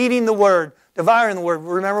 eating the word, devouring the word.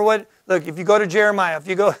 Remember what? Look, if you go to Jeremiah, if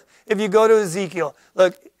you go to Ezekiel,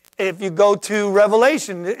 look, if you go to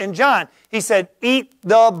Revelation in John, he said, eat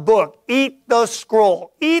the book, eat the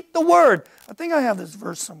scroll, eat the word. I think I have this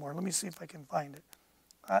verse somewhere. Let me see if I can find it.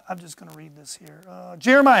 I'm just going to read this here.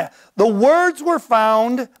 Jeremiah, the words were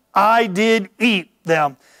found, I did eat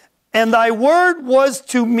them. And thy word was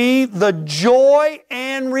to me the joy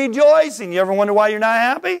and rejoicing. You ever wonder why you're not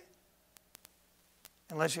happy?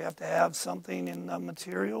 Unless you have to have something in the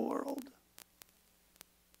material world.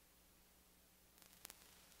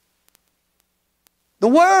 The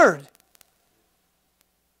Word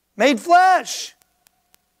made flesh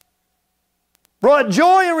brought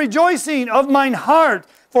joy and rejoicing of mine heart,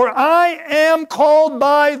 for I am called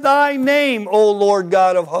by thy name, O Lord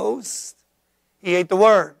God of hosts. He ate the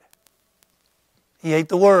Word. He ate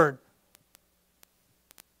the Word.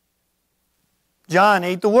 John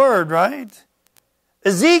ate the Word, right?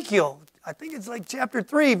 Ezekiel, I think it's like chapter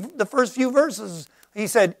 3, the first few verses, he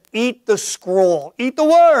said, eat the scroll, eat the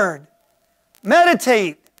Word,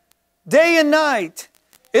 meditate day and night.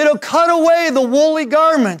 It'll cut away the woolly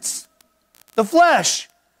garments, the flesh,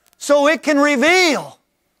 so it can reveal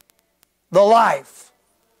the life,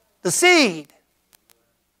 the seed.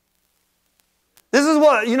 This is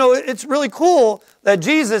what, it's really cool that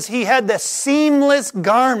Jesus, he had the seamless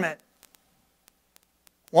garment.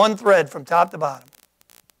 One thread from top to bottom.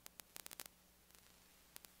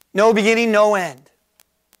 No beginning, no end.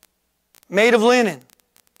 Made of linen.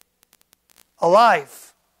 A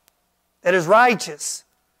life that is righteous,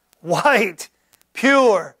 white,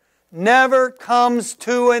 pure, never comes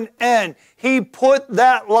to an end. He put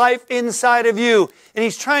that life inside of you. And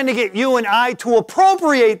He's trying to get you and I to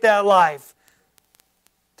appropriate that life.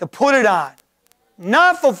 To put it on.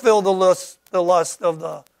 Not fulfill the lust of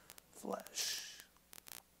the flesh.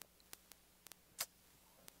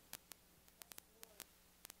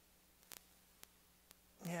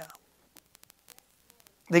 Yeah.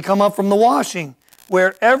 They come up from the washing,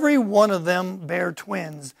 where every one of them bear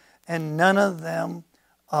twins, and none of them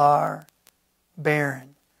are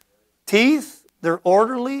barren. Teeth, they're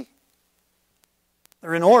orderly.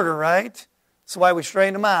 They're in order, right? That's why we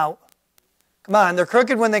straighten them out. Come on, they're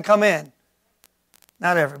crooked when they come in.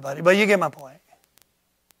 Not everybody, but you get my point.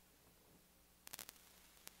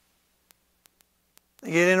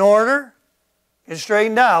 They get in order, get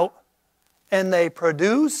straightened out, and they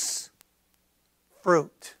produce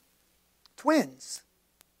fruit. Twins.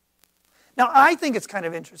 Now, I think it's kind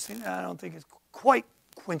of interesting. I don't think it's quite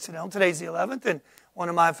coincidental. Today's the 11th, and one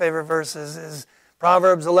of my favorite verses is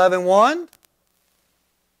Proverbs 11:1.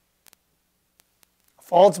 A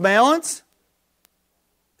false balance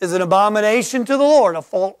is an abomination to the Lord. A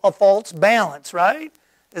false balance, right?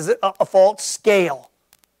 Is it a false scale?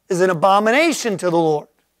 Is an abomination to the Lord.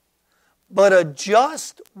 But a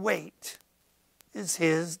just weight is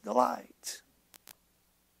His delight.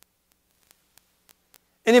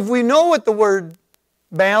 And if we know what the word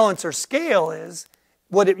balance or scale is,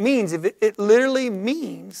 what it means, it literally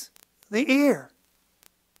means the ear.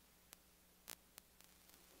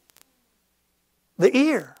 The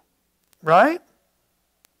ear, right?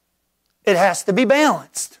 It has to be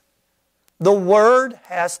balanced. The Word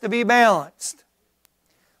has to be balanced.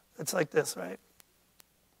 It's like this, right?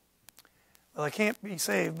 Well, I can't be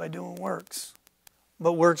saved by doing works.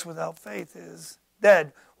 But works without faith is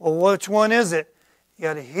dead. Well, which one is it? You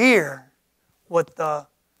got to hear what the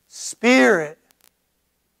Spirit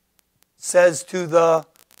says to the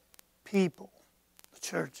people, the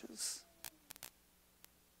churches.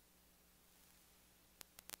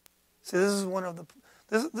 See, this is one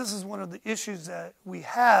of the issues that we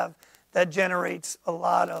have that generates a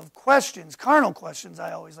lot of questions, carnal questions,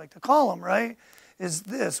 I always like to call them, right? Is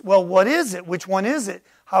this, well, what is it? Which one is it?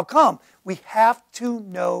 How come? We have to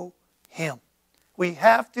know Him. We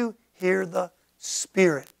have to hear the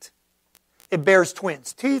Spirit. It bears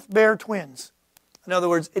twins. Teeth bear twins. In other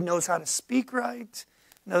words, it knows how to speak right.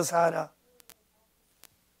 It knows how to...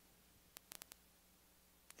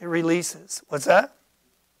 It releases. What's that?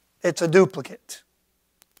 It's a duplicate.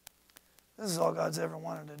 This is all God's ever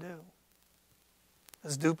wanted to do.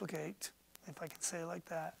 Is duplicate, if I can say it like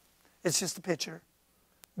that. It's just a picture.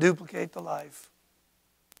 Duplicate the life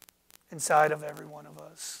inside of every one of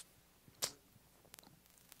us.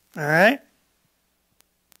 All right?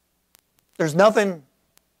 There's nothing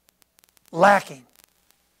lacking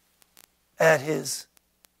at His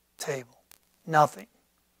table. Nothing.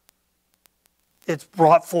 It's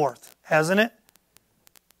brought forth, hasn't it?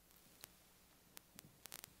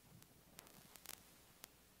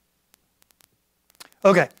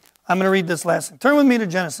 Okay, I'm going to read this last thing. Turn with me to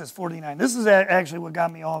Genesis 49. This is actually what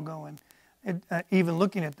got me all going, even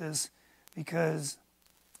looking at this, because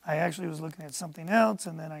I actually was looking at something else,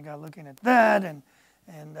 and then I got looking at that, and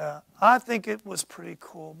I think it was pretty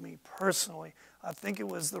cool, me personally. I think it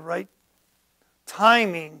was the right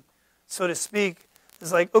timing, so to speak.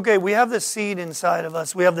 It's like, okay, we have this seed inside of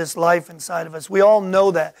us. We have this life inside of us. We all know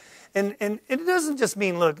that. And it doesn't just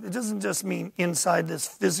mean, look, it doesn't just mean inside this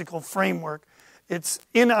physical framework. It's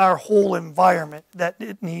in our whole environment that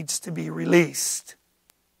it needs to be released.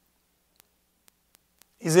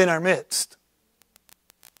 He's in our midst.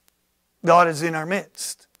 God is in our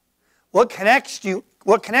midst. What connects you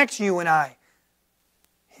and I?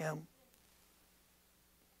 Him.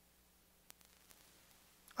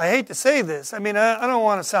 I hate to say this. I mean, I don't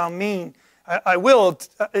want to sound mean. I will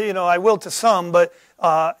to some, but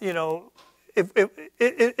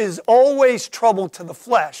it is always trouble to the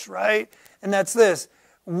flesh, right? And that's this.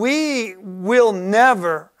 We will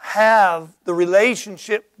never have the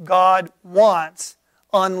relationship God wants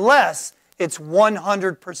unless it's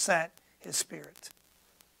 100% His Spirit.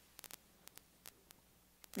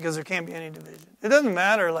 Because there can't be any division. It doesn't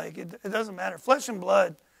matter, it doesn't matter. Flesh and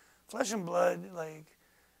blood,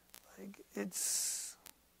 it's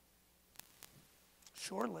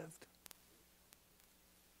short-lived.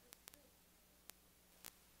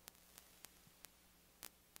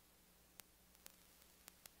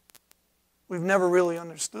 We've never really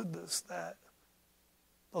understood this, that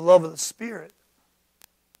the love of the Spirit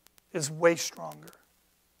is way stronger,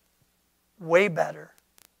 way better,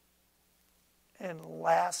 and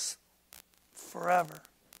lasts forever.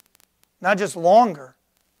 Not just longer,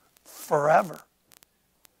 forever.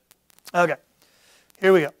 Okay,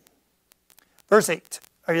 here we go. Verse 8.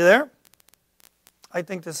 Are you there? I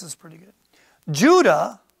think this is pretty good.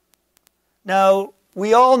 Judah, now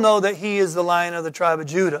we all know that he is the Lion of the tribe of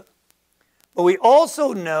Judah. But we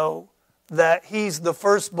also know that he's the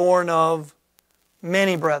firstborn of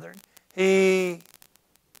many brethren. He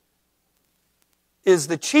is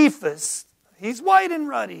the chiefest. He's white and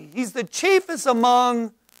ruddy. He's the chiefest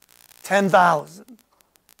among 10,000.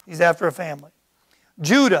 He's after a family.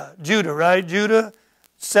 Judah, right? Judah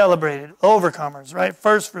celebrated, overcomers, right?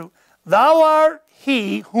 First fruit. Thou art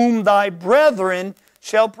he whom thy brethren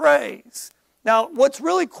shall praise. Now, what's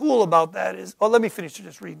really cool about that is, let me finish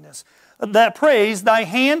just reading this. That praise, thy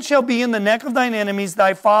hand shall be in the neck of thine enemies,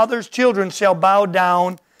 thy father's children shall bow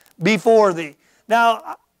down before thee.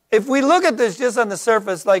 Now, if we look at this just on the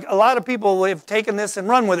surface, like a lot of people have taken this and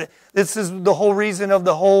run with it. This is the whole reason of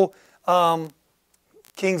the whole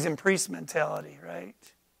kings and priests mentality, right?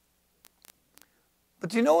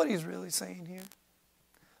 But do you know what he's really saying here?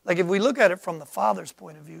 Like if we look at it from the Father's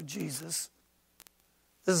point of view, Jesus,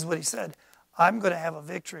 this is what he said. I'm going to have a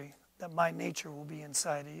victory that my nature will be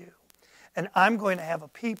inside of you. And I'm going to have a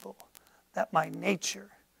people that my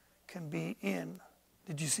nature can be in.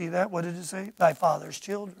 Did you see that? What did it say? Thy father's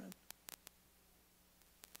children.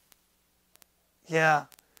 Yeah.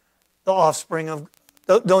 The offspring of,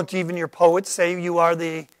 don't even your poets say we are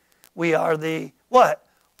the, what?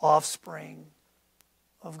 Offspring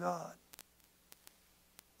of God.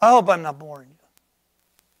 I hope I'm not boring you.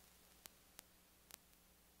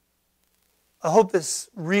 I hope this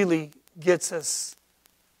really gets us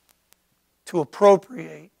to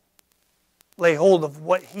appropriate, lay hold of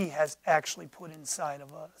what He has actually put inside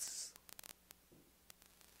of us.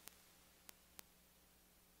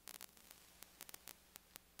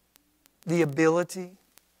 The ability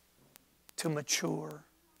to mature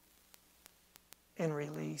and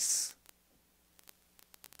release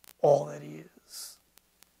all that He is.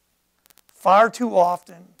 Far too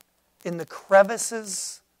often, in the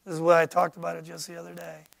crevices, this is what I talked about it just the other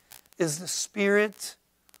day, is the spirit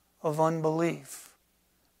of unbelief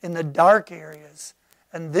in the dark areas.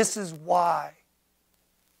 And this is why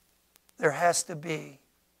there has to be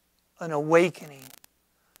an awakening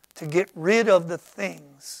to get rid of the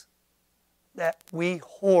things that we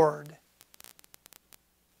hoard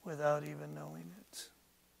without even knowing it.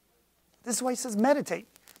 This is why he says meditate.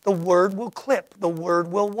 The Word will clip. The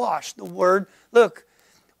Word will wash. The Word, look,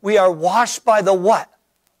 we are washed by the what?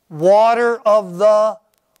 Water of the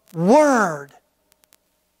Word.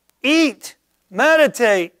 Eat,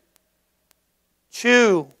 meditate,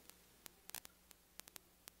 chew,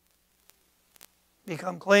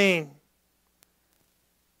 become clean.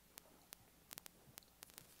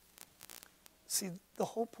 See, the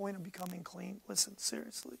whole point of becoming clean, listen,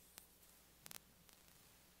 seriously,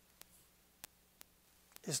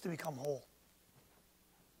 is to become whole.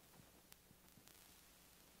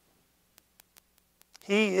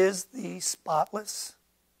 He is the spotless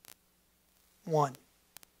one.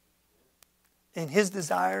 And His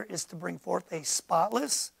desire is to bring forth a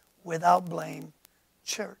spotless, without blame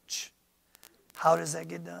church. How does that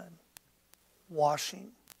get done?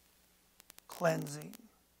 Washing, cleansing,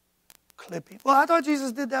 clipping. Well, I thought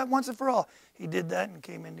Jesus did that once and for all. He did that and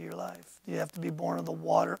came into your life. You have to be born of the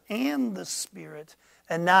water and the Spirit.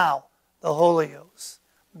 And now, the Holy Ghost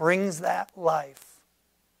brings that life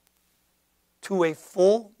to a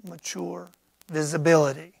full, mature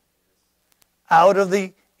visibility. Out of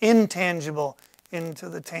the intangible into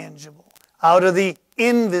the tangible. Out of the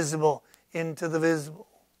invisible into the visible.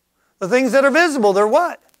 The things that are visible, they're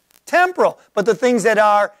what? Temporal. But the things that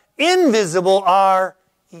are invisible are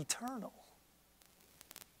eternal.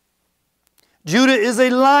 Judah is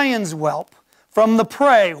a lion's whelp from the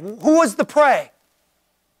prey. Who was the prey?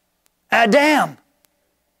 Adam.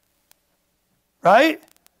 Right?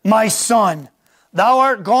 My son, thou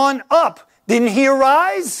art gone up. Didn't he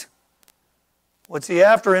arise? What's he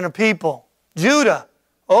after in a people? Judah,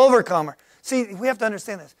 overcomer. See, we have to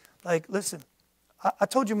understand this. Like, listen, I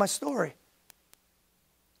told you my story.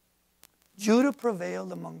 Judah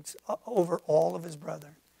prevailed over all of his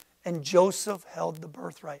brethren, and Joseph held the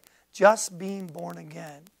birthright. Just being born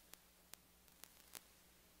again.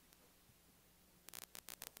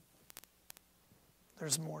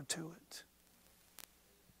 There's more to it.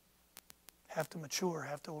 Have to mature,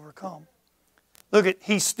 have to overcome. Look at,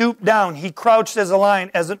 he stooped down. He crouched as a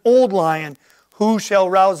lion, as an old lion. Who shall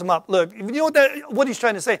rouse him up? Look, you know what he's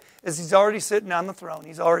trying to say is he's already sitting on the throne.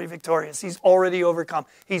 He's already victorious. He's already overcome.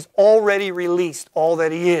 He's already released all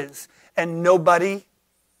that he is. And nobody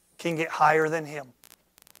can get higher than him.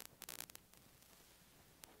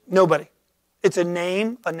 Nobody. It's a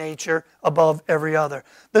name, a nature above every other.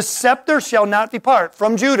 The scepter shall not depart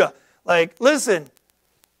from Judah. Like, listen,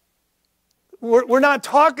 we're not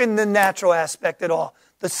talking the natural aspect at all.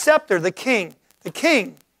 The scepter, the king of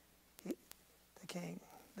kings.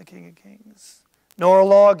 Nor a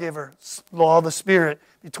lawgiver, law of the Spirit,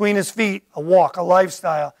 between his feet, a walk, a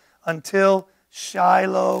lifestyle, until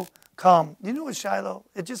Shiloh come. You know what Shiloh?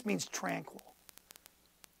 It just means tranquil.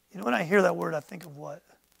 You know, when I hear that word, I think of what?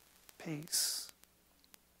 Peace.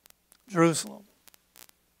 Jerusalem,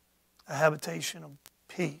 a habitation of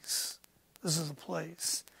peace. This is a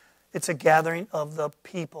place. It's a gathering of the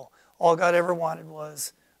people. All God ever wanted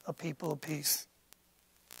was a people of peace.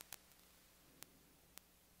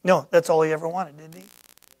 No, that's all He ever wanted, didn't He?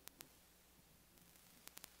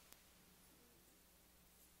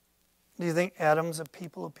 Do you think Adam's a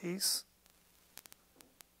people of peace?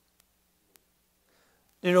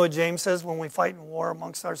 Do you know what James says when we fight in war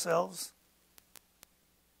amongst ourselves?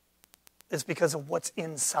 It's because of what's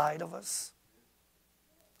inside of us.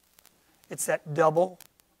 It's that double.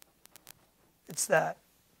 It's that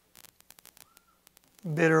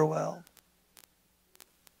bitter well.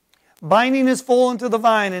 Binding his foal unto the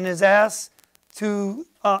vine, and his ass is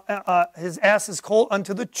colt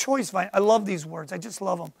unto the choice vine. I love these words. I just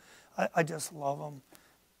love them. I just love them.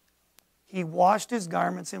 He washed his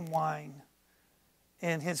garments in wine,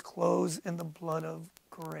 and his clothes in the blood of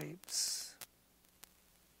grapes.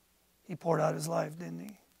 He poured out his life, didn't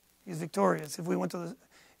he? He's victorious. If we went to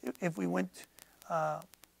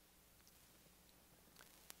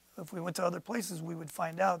other places, we would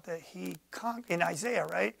find out that he in Isaiah,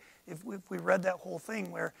 right? If we read that whole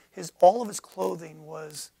thing where all of his clothing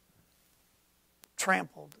was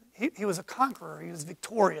trampled. He was a conqueror. He was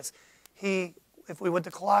victorious. If we went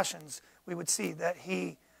to Colossians, we would see that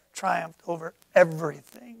he triumphed over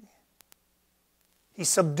everything. He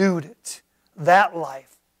subdued it. That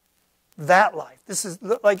life. This is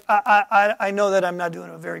like, I know that I'm not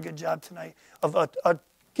doing a very good job tonight of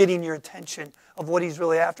getting your attention of what he's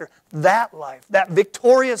really after. That life, that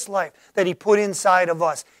victorious life that he put inside of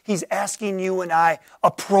us, he's asking you and I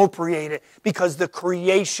appropriate it because the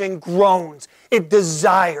creation groans. It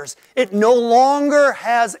desires. It no longer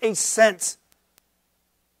has a sense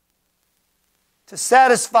to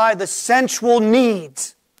satisfy the sensual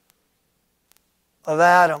needs of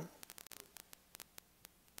Adam.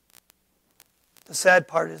 The sad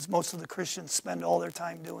part is most of the Christians spend all their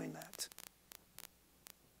time doing that.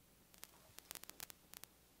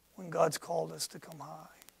 When God's called us to come high.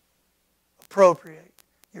 Appropriate.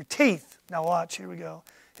 Your teeth. Now watch, here we go.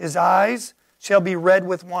 His eyes shall be red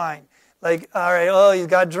with wine. Like, all right, he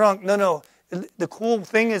got drunk. No. The cool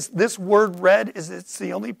thing is this word red it's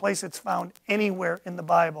the only place it's found anywhere in the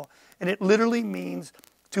Bible. And it literally means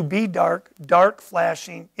to be dark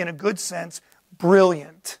flashing, in a good sense,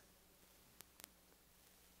 brilliant.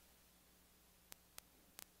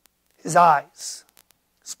 His eyes,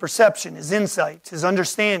 his perception, his insight, his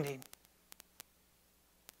understanding.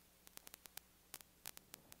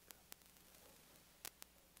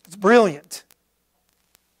 brilliant.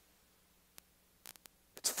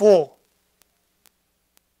 It's full.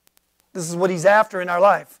 This is what He's after in our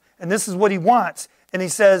life. And this is what He wants. And He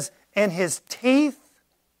says, and His teeth,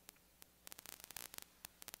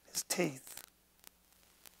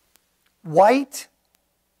 white,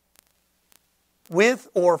 with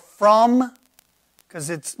or from, because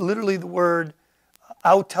it's literally the word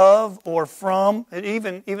out of or from.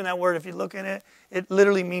 Even that word, if you look in it, it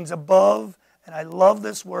literally means above. And I love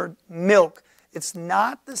this word, milk. It's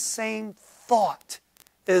not the same thought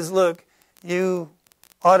as, look, you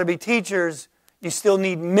ought to be teachers, you still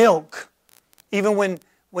need milk. Even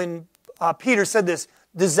when Peter said this,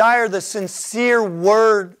 desire the sincere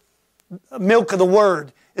word, milk of the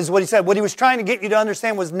word, is what he said. What he was trying to get you to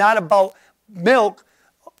understand was not about milk,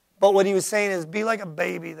 but what he was saying is be like a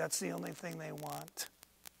baby. That's the only thing they want.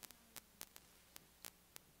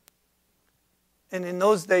 And in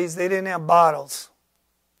those days, they didn't have bottles.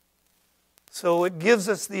 So it gives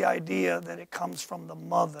us the idea that it comes from the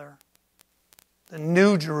mother, the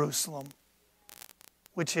New Jerusalem,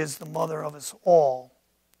 which is the mother of us all.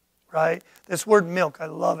 Right? This word milk, I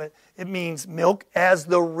love it. It means milk as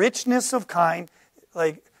the richness of kind.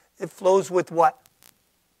 Like, it flows with what?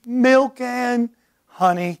 Milk and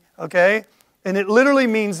honey, okay? And it literally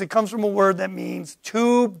means, it comes from a word that means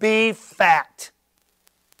to be fat.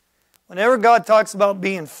 Whenever God talks about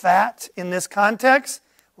being fat in this context,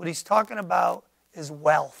 what He's talking about is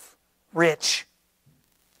wealth, rich,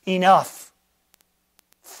 enough,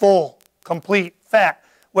 full, complete, fat.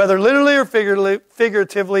 Whether literally or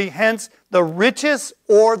figuratively, hence the richest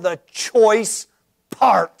or the choice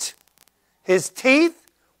part. His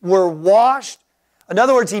teeth were washed. In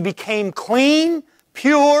other words, He became clean,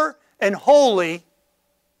 pure, and holy.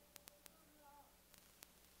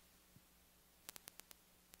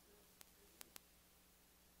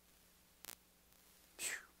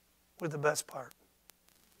 With the best part.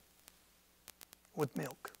 With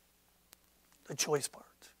milk. The choice part.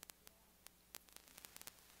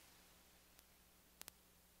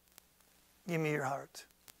 Give me your heart.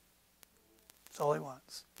 That's all He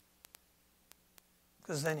wants.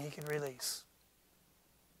 Because then He can release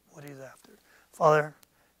what He's after. Father,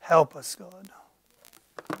 help us, God.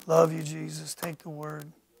 Love You, Jesus. Take the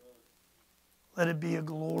word. Let it be a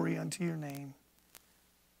glory unto Your name.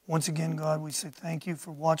 Once again, God, we say thank You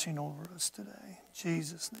for watching over us today. In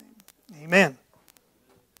Jesus' name. Amen.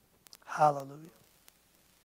 Hallelujah.